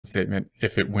statement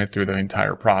if it went through the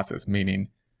entire process, meaning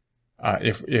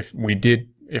if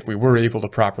we were able to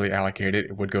properly allocate it,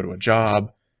 it would go to a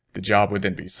job. The job would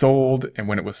then be sold, and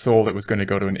when it was sold, it was going to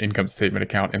go to an income statement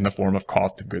account in the form of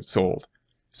cost of goods sold.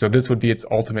 So this would be its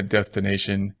ultimate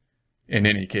destination in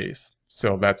any case.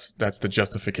 So that's the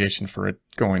justification for it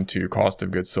going to cost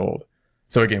of goods sold.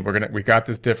 So again, we got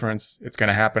this difference. It's going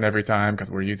to happen every time because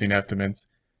we're using estimates.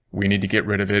 We need to get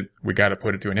rid of it. We got to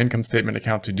put it to an income statement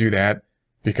account to do that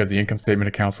because the income statement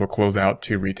accounts will close out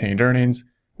to retained earnings.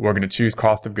 We're going to choose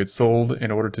cost of goods sold in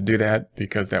order to do that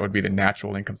because that would be the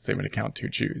natural income statement account to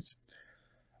choose.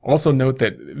 Also note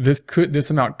that this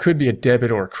amount could be a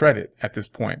debit or a credit at this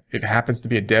point. It happens to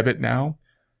be a debit now,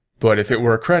 but if it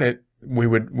were a credit, we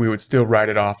would still write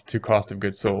it off to cost of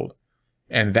goods sold.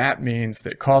 And that means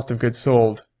that cost of goods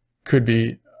sold could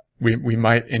be, we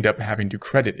might end up having to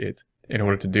credit it in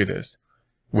order to do this,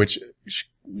 which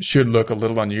should look a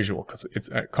little unusual because it's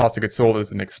cost of goods sold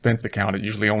is an expense account. It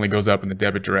usually only goes up in the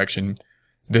debit direction.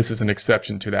 This is an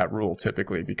exception to that rule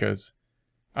typically because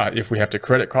if we have to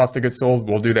credit cost of goods sold,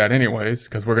 we'll do that anyways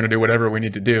because we're going to do whatever we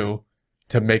need to do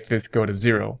to make this go to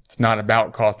zero. It's not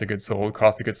about cost of goods sold.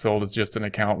 Cost of goods sold is just an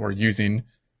account we're using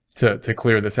to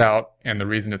clear this out. And the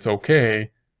reason it's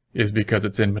okay is because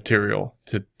it's immaterial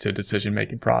to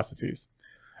decision-making processes.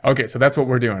 Okay, so that's what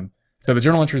we're doing. So the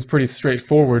journal entry is pretty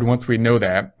straightforward. Once we know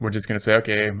that, we're just going to say,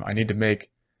 okay, I need to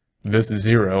make this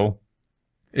 0.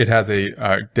 It has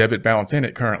a debit balance in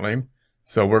it currently.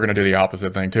 So we're going to do the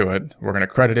opposite thing to it. We're going to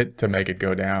credit it to make it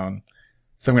go down.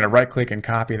 So I'm going to right click and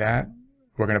copy that.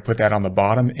 We're going to put that on the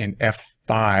bottom in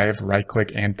F5, right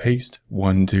click and paste,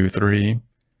 1, 2, 3.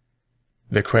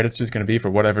 The credit's just going to be for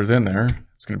whatever's in there.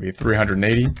 It's going to be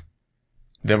 380.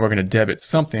 Then we're going to debit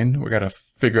something. We got to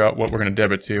figure out what we're going to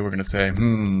debit to. We're going to say,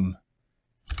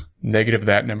 negative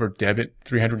that number, debit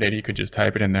 380. You could just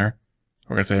type it in there.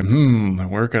 We're going to say,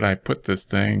 where could I put this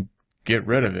thing? Get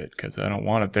rid of it because I don't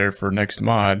want it there for next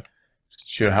mod.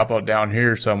 How about down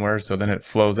here somewhere so then it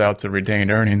flows out to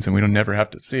retained earnings and we don't never have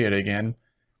to see it again.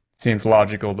 Seems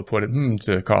logical to put it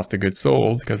to cost of goods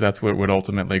sold because that's what would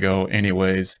ultimately go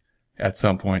anyways at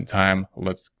some point in time.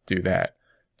 Let's do that.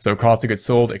 So cost of goods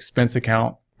sold, expense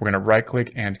account, we're going to right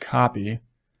click and copy.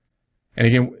 And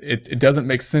again, it doesn't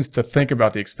make sense to think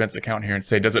about the expense account here and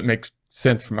say, does it make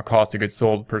sense from a cost of goods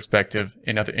sold perspective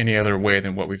in any other way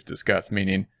than what we've discussed?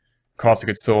 Meaning cost of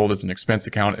goods sold is an expense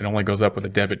account. It only goes up with a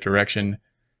debit direction.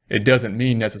 It doesn't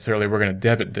mean necessarily we're going to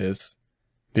debit this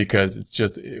because it's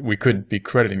just, we could be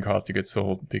crediting cost of goods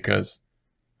sold because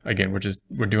again,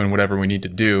 we're doing whatever we need to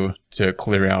do to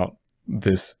clear out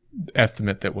this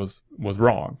estimate that was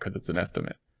wrong because it's an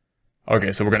estimate.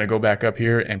 Okay, so we're going to go back up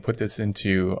here and put this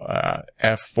into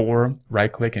F4,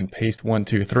 right click and paste 1,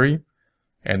 2, 3,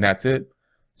 and that's it.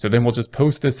 So then we'll just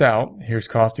post this out. Here's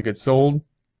cost of goods sold.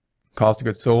 Cost of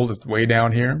goods sold is way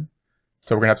down here.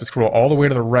 So we're going to have to scroll all the way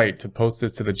to the right to post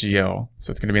this to the GL.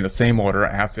 So it's going to be in the same order,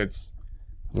 assets,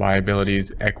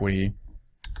 liabilities, equity,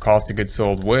 cost of goods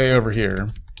sold way over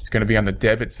here. It's going to be on the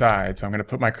debit side. So I'm going to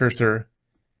put my cursor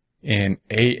in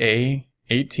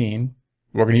AA18.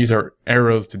 We're going to use our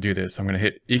arrows to do this. I'm going to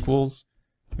hit equals,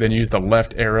 then use the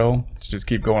left arrow to just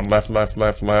keep going left, left,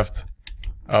 left, left,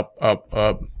 up, up,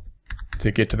 up to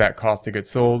get to that cost of goods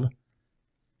sold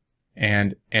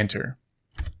and enter.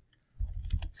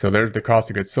 So there's the cost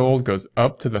of goods sold, goes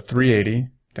up to the 380.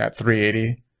 That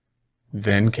 380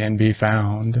 then can be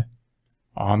found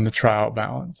on the trial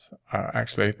balance.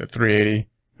 Actually, the 380,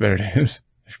 there it is.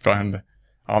 Found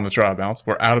on the trial balance.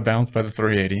 We're out of bounds by the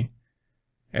 380.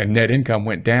 And net income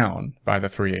went down by the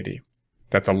 380.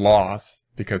 That's a loss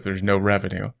because there's no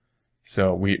revenue.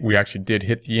 So we actually did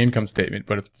hit the income statement,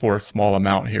 but it's for a small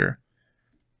amount here.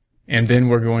 And then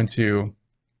we're going to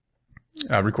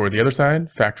record the other side,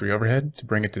 factory overhead, to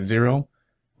bring it to 0.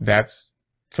 That's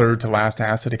third to last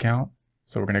asset account.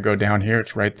 So we're going to go down here.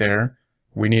 It's right there.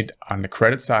 We need, on the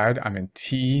credit side, I'm in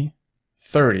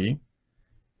T30,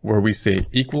 where we say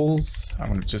equals. I'm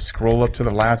going to just scroll up to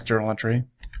the last journal entry.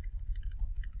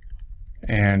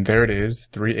 And there it is,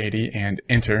 380, and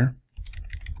enter.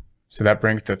 So that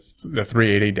brings the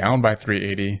 380 down by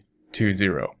 380 to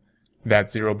 0. That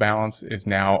 0 balance is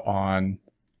now on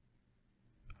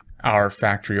our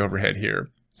factory overhead here.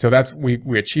 So that's,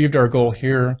 we achieved our goal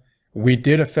here. We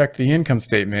did affect the income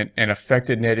statement and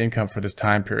affected net income for this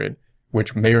time period,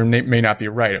 which may or may not be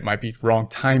right. It might be wrong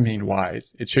timing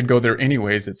wise. It should go there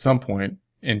anyways at some point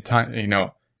in time. You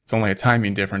know, it's only a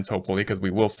timing difference, hopefully, because we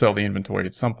will sell the inventory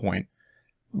at some point.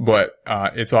 But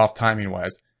it's off timing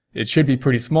wise. It should be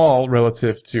pretty small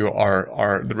relative to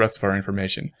the rest of our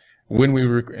information. When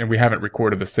we haven't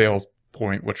recorded the sales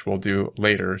point, which we'll do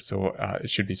later. So it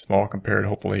should be small compared,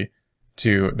 hopefully,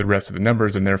 to the rest of the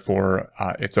numbers. And therefore,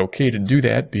 it's okay to do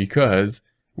that because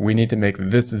we need to make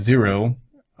this 0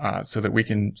 so that we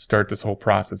can start this whole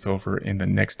process over in the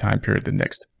next time period, the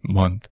next month.